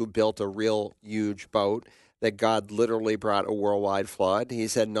individual who built a real huge boat, that God literally brought a worldwide flood. He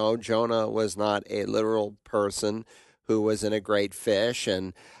said, no, Jonah was not a literal person who was in a great fish,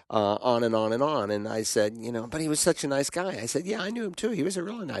 and on and on and on. And I said, but he was such a nice guy. I said, yeah, I knew him too. He was a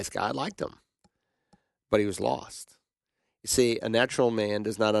really nice guy. I liked him. But he was lost. You see, a natural man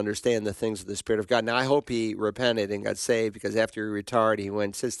does not understand the things of the Spirit of God. Now, I hope he repented and got saved, because after he retired, he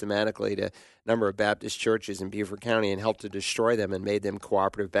went systematically to a number of Baptist churches in Beaufort County and helped to destroy them and made them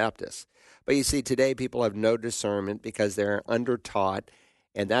cooperative Baptists. But you see, today people have no discernment because they're undertaught,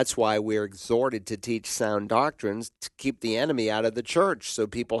 And that's why we're exhorted to teach sound doctrines to keep the enemy out of the church so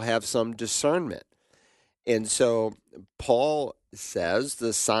people have some discernment. And so Paul says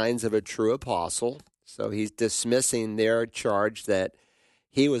the signs of a true apostle. So he's dismissing their charge that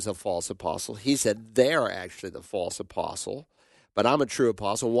he was a false apostle. He said they're actually the false apostle, but I'm a true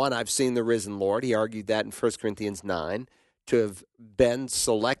apostle. One, I've seen the risen Lord. He argued that in 1 Corinthians 9. To have been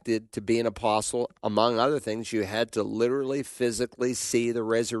selected to be an apostle, among other things, you had to literally, physically see the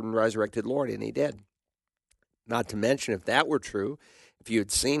resurrected Lord, and he did. Not to mention, if that were true, if you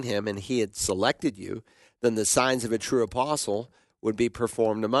had seen him and he had selected you, then the signs of a true apostle would be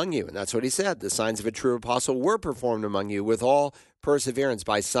performed among you. And that's what he said. The signs of a true apostle were performed among you with all perseverance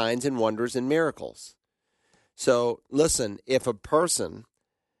by signs and wonders and miracles. So listen, if a person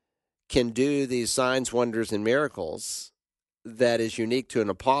can do these signs, wonders, and miracles that is unique to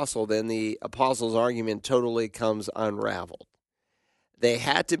an apostle, then the apostle's argument totally comes unraveled. They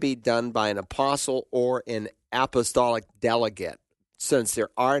had to be done by an apostle or an apostolic delegate. Since there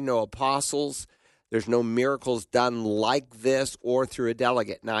are no apostles, there's no miracles done like this or through a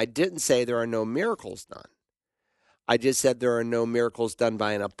delegate. Now, I didn't say there are no miracles done. I just said there are no miracles done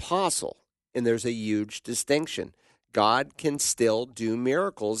by an apostle, and there's a huge distinction. God can still do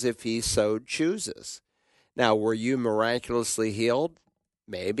miracles if he so chooses. Now, were you miraculously healed?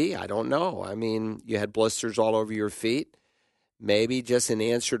 Maybe. I don't know. I mean, you had blisters all over your feet. Maybe just an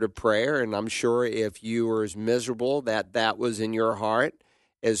answer to prayer. And I'm sure if you were as miserable that was in your heart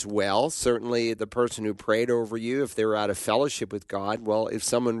as well. Certainly the person who prayed over you, if they were out of fellowship with God, well, if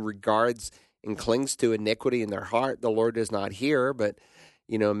someone regards and clings to iniquity in their heart, the Lord does not hear. But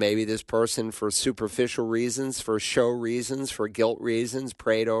maybe this person for superficial reasons, for show reasons, for guilt reasons,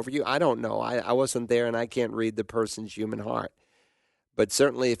 prayed over you. I don't know. I wasn't there and I can't read the person's human heart. But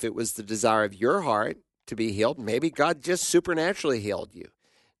certainly if it was the desire of your heart to be healed, maybe God just supernaturally healed you.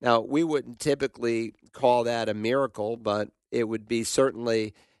 Now, we wouldn't typically call that a miracle, but it would be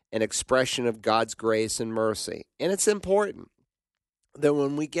certainly an expression of God's grace and mercy. And it's important that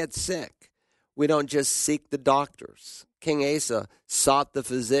when we get sick, we don't just seek the doctors. King Asa sought the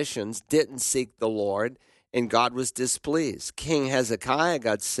physicians, didn't seek the Lord, and God was displeased. King Hezekiah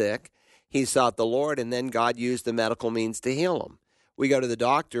got sick. He sought the Lord, and then God used the medical means to heal him. We go to the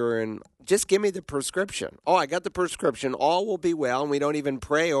doctor and just give me the prescription. Oh, I got the prescription. All will be well, and we don't even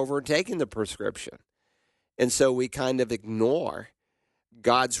pray over taking the prescription. And so we kind of ignore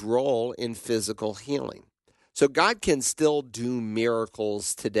God's role in physical healing. So God can still do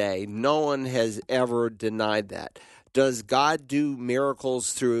miracles today. No one has ever denied that. Does God do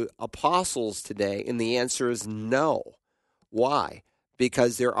miracles through apostles today? And the answer is no. Why?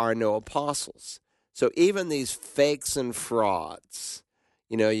 Because there are no apostles. So even these fakes and frauds,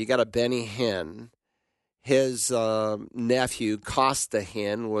 you got a Benny Hinn. His nephew, Costa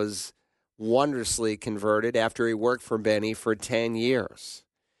Hinn, was wondrously converted after he worked for Benny for 10 years.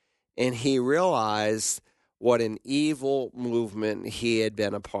 And he realized what an evil movement he had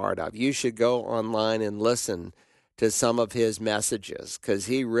been a part of. You should go online and listen to some of his messages because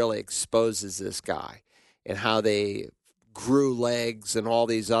he really exposes this guy and how they grew legs and all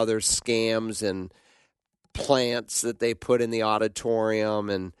these other scams and plants that they put in the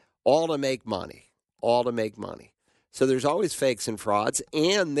auditorium and all to make money, So there's always fakes and frauds,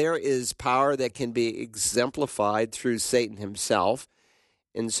 and there is power that can be exemplified through Satan himself.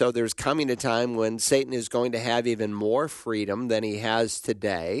 And so there's coming a time when Satan is going to have even more freedom than he has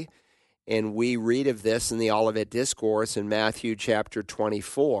today. And we read of this in the Olivet Discourse in Matthew chapter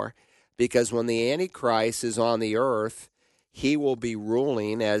 24, because when the Antichrist is on the earth, he will be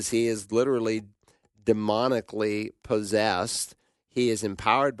ruling as he is literally demonically possessed. He is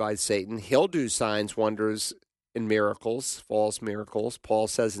empowered by Satan. He'll do signs, wonders, and miracles, false miracles, Paul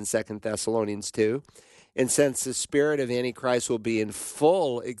says in 2 Thessalonians 2. And since the spirit of Antichrist will be in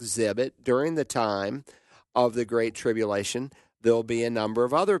full exhibit during the time of the Great Tribulation, there'll be a number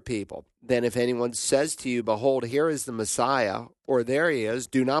of other people. Then if anyone says to you, behold, here is the Messiah, or there he is,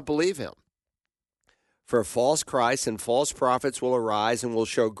 do not believe him. For false Christs and false prophets will arise and will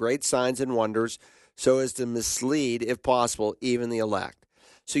show great signs and wonders, so as to mislead, if possible, even the elect.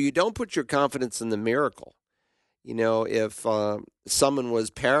 So you don't put your confidence in the miracle. If someone was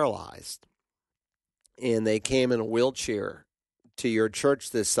paralyzed and they came in a wheelchair to your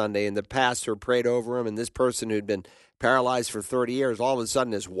church this Sunday and the pastor prayed over him, and this person who'd been paralyzed for 30 years all of a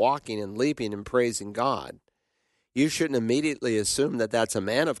sudden is walking and leaping and praising God, you shouldn't immediately assume that that's a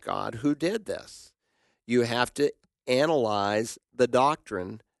man of God who did this. You have to analyze the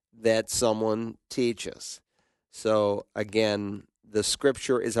doctrine that someone teaches. So again, the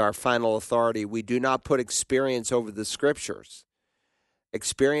Scripture is our final authority. We do not put experience over the Scriptures.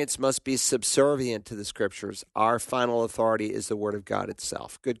 Experience must be subservient to the Scriptures. Our final authority is the Word of God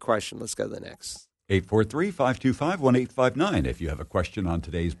itself. Good question. Let's go to the next. 843-525-1859 if you have a question on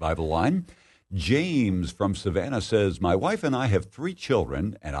today's Bible line. James from Savannah says, my wife and I have 3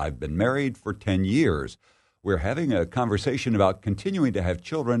 children, and I've been married for 10 years. We're having a conversation about continuing to have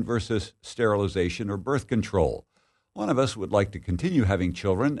children versus sterilization or birth control. One of us would like to continue having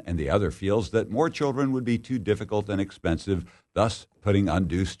children, and the other feels that more children would be too difficult and expensive, thus putting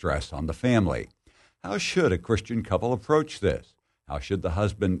undue stress on the family. How should a Christian couple approach this? How should the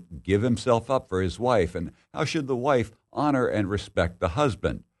husband give himself up for his wife, and how should the wife honor and respect the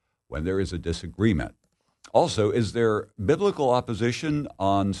husband when there is a disagreement? Also, is there biblical opposition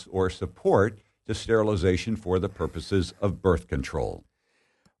on or support to sterilization for the purposes of birth control?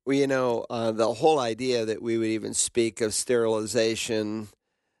 Well, the whole idea that we would even speak of sterilization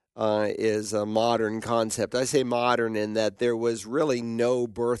is a modern concept. I say modern in that there was really no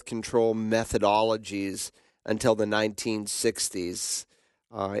birth control methodologies until the 1960s.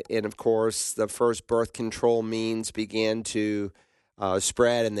 And, of course, the first birth control means began to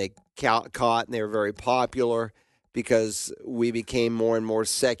spread, and they caught, and they were very popular because we became more and more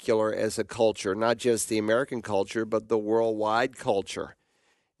secular as a culture, not just the American culture, but the worldwide culture.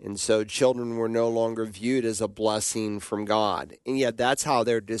 And so children were no longer viewed as a blessing from God. And yet that's how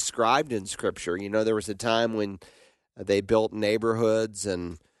they're described in Scripture. You know, there was a time when they built neighborhoods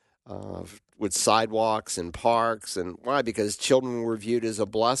and with sidewalks and parks. And why? Because children were viewed as a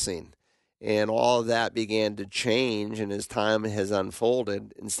blessing. And all of that began to change. And as time has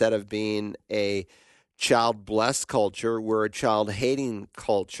unfolded, instead of being a child-blessed culture, we're a child-hating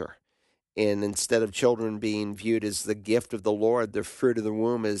culture. And instead of children being viewed as the gift of the Lord, the fruit of the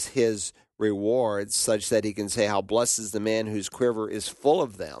womb is his rewards, such that he can say, how blessed is the man whose quiver is full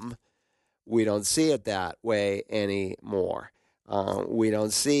of them. We don't see it that way anymore. We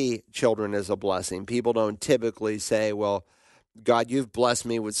don't see children as a blessing. People don't typically say, well, God, you've blessed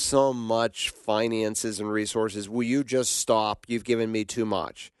me with so much finances and resources. Will you just stop? You've given me too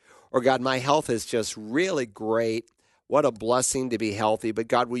much. Or, God, my health is just really great. What a blessing to be healthy. But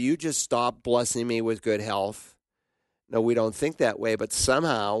God, will you just stop blessing me with good health? No, we don't think that way. But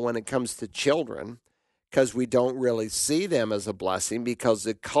somehow when it comes to children, because we don't really see them as a blessing, because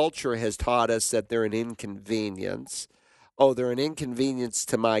the culture has taught us that they're an inconvenience. Oh, they're an inconvenience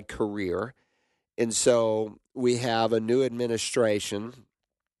to my career. And so we have a new administration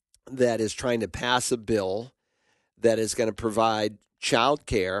that is trying to pass a bill that is going to provide child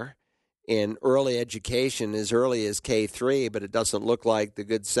care in early education as early as K-3, but it doesn't look like the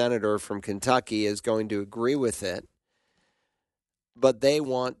good senator from Kentucky is going to agree with it. But they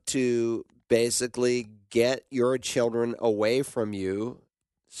want to basically get your children away from you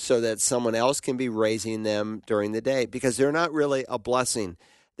so that someone else can be raising them during the day, because they're not really a blessing.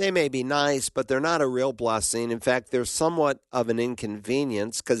 They may be nice, but they're not a real blessing. In fact, they're somewhat of an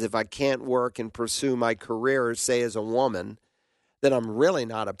inconvenience, because if I can't work and pursue my career, say as a woman, then I'm really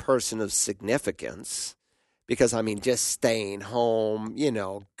not a person of significance, because, I mean, just staying home,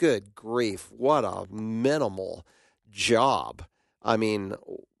 good grief, what a minimal job. I mean,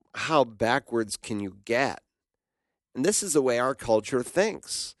 how backwards can you get? And this is the way our culture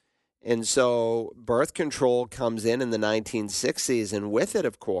thinks. And so birth control comes in the 1960s, and with it,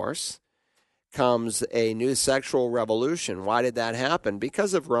 of course, comes a new sexual revolution. Why did that happen?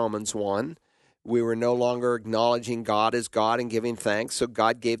 Because of Romans 1. We were no longer acknowledging God as God and giving thanks, so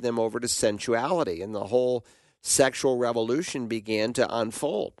God gave them over to sensuality, and the whole sexual revolution began to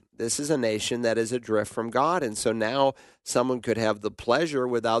unfold. This is a nation that is adrift from God, and so now someone could have the pleasure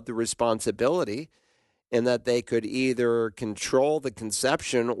without the responsibility, and that they could either control the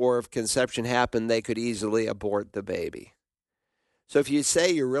conception, or if conception happened, they could easily abort the baby. So if you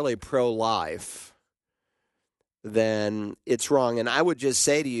say you're really pro-life, then it's wrong. And I would just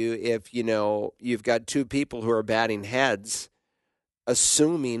say to you, if, you've got 2 people who are batting heads,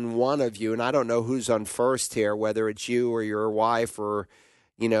 assuming one of you, and I don't know who's on first here, whether it's you or your wife or,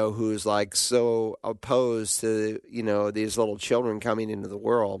 who's like so opposed to, these little children coming into the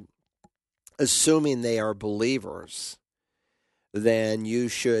world, assuming they are believers, then you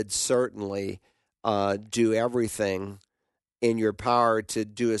should certainly do everything in your power to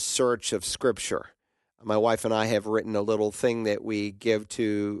do a search of Scripture. My wife and I have written a little thing that we give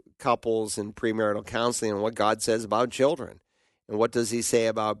to couples in premarital counseling on what God says about children and what does he say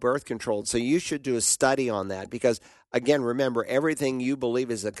about birth control. So you should do a study on that, because, again, remember, everything you believe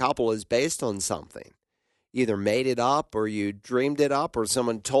as a couple is based on something. You either made it up, or you dreamed it up, or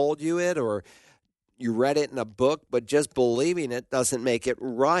someone told you it, or you read it in a book, but just believing it doesn't make it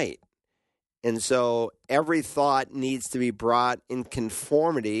right. And so every thought needs to be brought in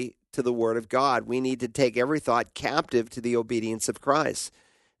conformity to the Word of God. We need to take every thought captive to the obedience of Christ.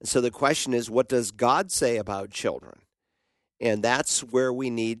 And so the question is, what does God say about children? And that's where we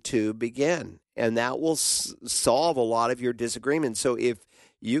need to begin. And that will solve a lot of your disagreements. So if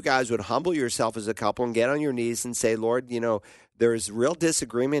you guys would humble yourself as a couple and get on your knees and say, Lord, there's real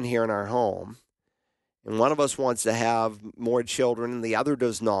disagreement here in our home. And one of us wants to have more children and the other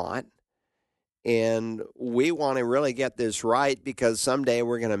does not. And we want to really get this right because someday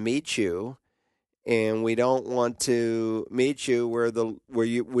we're going to meet you, and we don't want to meet you where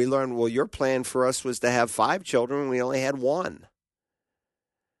we learn, well, your plan for us was to have 5 children and we only had 1.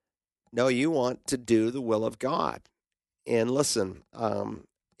 No, you want to do the will of God. And listen,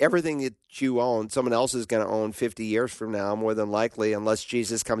 everything that you own, someone else is going to own 50 years from now, more than likely, unless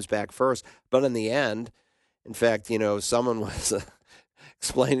Jesus comes back first. But in the end, in fact, someone was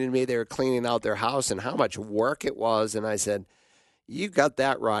explaining to me they were cleaning out their house and how much work it was. And I said, you got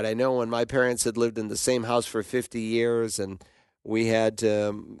that right. I know when my parents had lived in the same house for 50 years and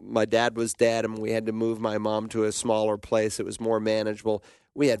my dad was dead and we had to move my mom to a smaller place. It was more manageable.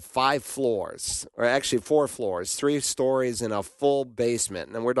 We had 5 floors, or actually 4 floors, 3 stories and a full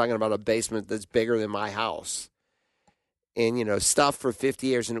basement. And we're talking about a basement that's bigger than my house. And, stuff for 50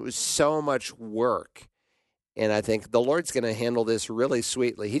 years. And it was so much work. And I think the Lord's going to handle this really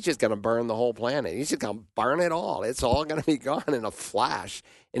sweetly. He's just going to burn the whole planet. He's just going to burn it all. It's all going to be gone in a flash.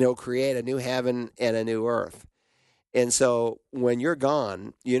 And he'll create a new heaven and a new earth. And so when you're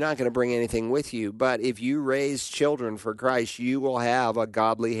gone, you're not going to bring anything with you. But if you raise children for Christ, you will have a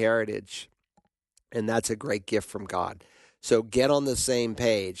godly heritage. And that's a great gift from God. So get on the same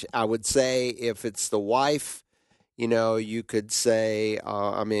page. I would say if it's the wife, you could say,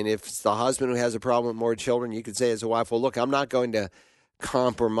 if it's the husband who has a problem with more children, you could say as a wife, well, look, I'm not going to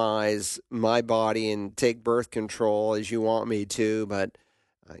compromise my body and take birth control as you want me to, but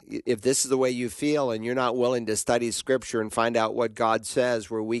if this is the way you feel and you're not willing to study Scripture and find out what God says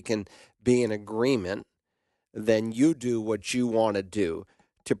where we can be in agreement, then you do what you want to do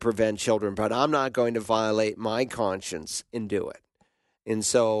to prevent children. But I'm not going to violate my conscience and do it. And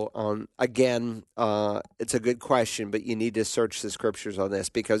so, again, it's a good question, but you need to search the Scriptures on this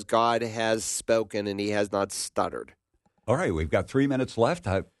because God has spoken and he has not stuttered. All right, we've got 3 minutes left.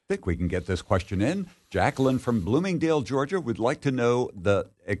 I think we can get this question in. Jacqueline from Bloomingdale, Georgia, would like to know,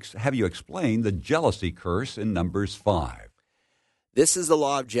 have you explained the jealousy curse in Numbers 5? This is the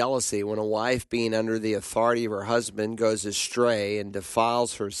law of jealousy. When a wife, being under the authority of her husband, goes astray and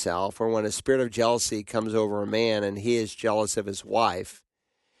defiles herself, or when a spirit of jealousy comes over a man and he is jealous of his wife,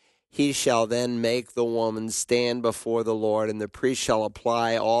 he shall then make the woman stand before the Lord, and the priest shall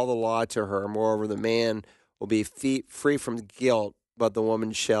apply all the law to her. Moreover, the man will be free from guilt, but the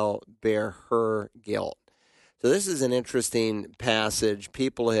woman shall bear her guilt. So this is an interesting passage.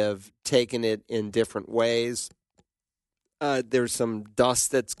 People have taken it in different ways. There's some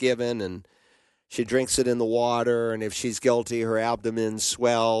dust that's given, and she drinks it in the water, and if she's guilty, her abdomen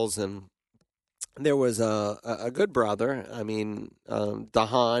swells. And there was a good brother,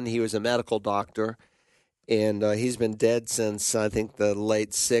 Dahan, he was a medical doctor, and he's been dead since, I think, the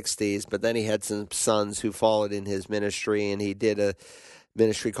late 60s, but then he had some sons who followed in his ministry, and he did a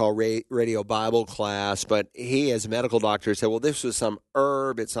ministry called Radio Bible Class, but he, as a medical doctor, said, well, this was some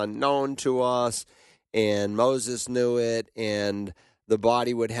herb, it's unknown to us, and Moses knew it, and the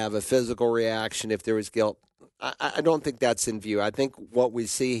body would have a physical reaction if there was guilt. I don't think that's in view. I think what we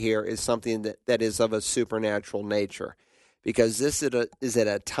see here is something that is of a supernatural nature, because this is at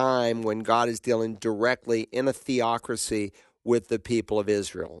a time when God is dealing directly in a theocracy with the people of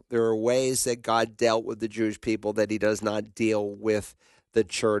Israel. There are ways that God dealt with the Jewish people that he does not deal with the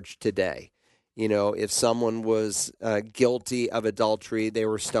church today. If someone was guilty of adultery, they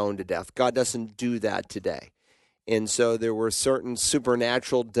were stoned to death. God doesn't do that today. And so there were certain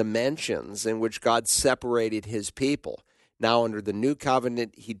supernatural dimensions in which God separated his people. Now, under the new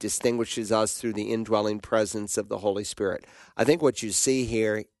covenant, he distinguishes us through the indwelling presence of the Holy Spirit. I think what you see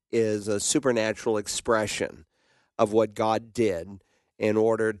here is a supernatural expression of what God did in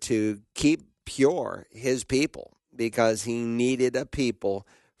order to keep pure his people, because he needed a people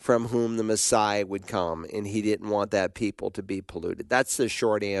from whom the Messiah would come, and he didn't want that people to be polluted. That's the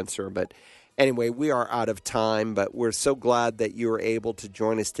short answer. But anyway, we are out of time, but we're so glad that you were able to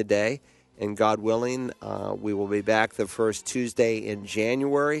join us today. And God willing, we will be back the first Tuesday in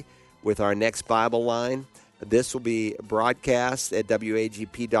January with our next Bible line. This will be broadcast at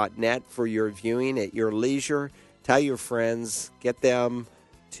wagp.net for your viewing at your leisure. Tell your friends, get them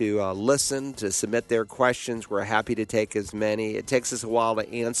to listen, to submit their questions. We're happy to take as many. It takes us a while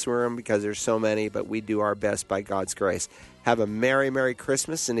to answer them because there's so many, but we do our best by God's grace. Have a Merry, Merry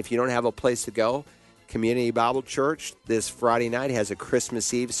Christmas, and if you don't have a place to go, Community Bible Church this Friday night has a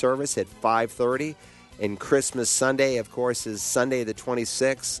Christmas Eve service at 5:30, and Christmas Sunday, of course, is Sunday the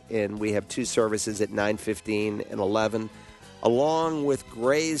 26th, and we have 2 services at 9:15 and 11, along with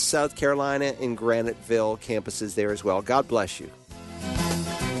Grays, South Carolina, and Graniteville campuses there as well. God bless you.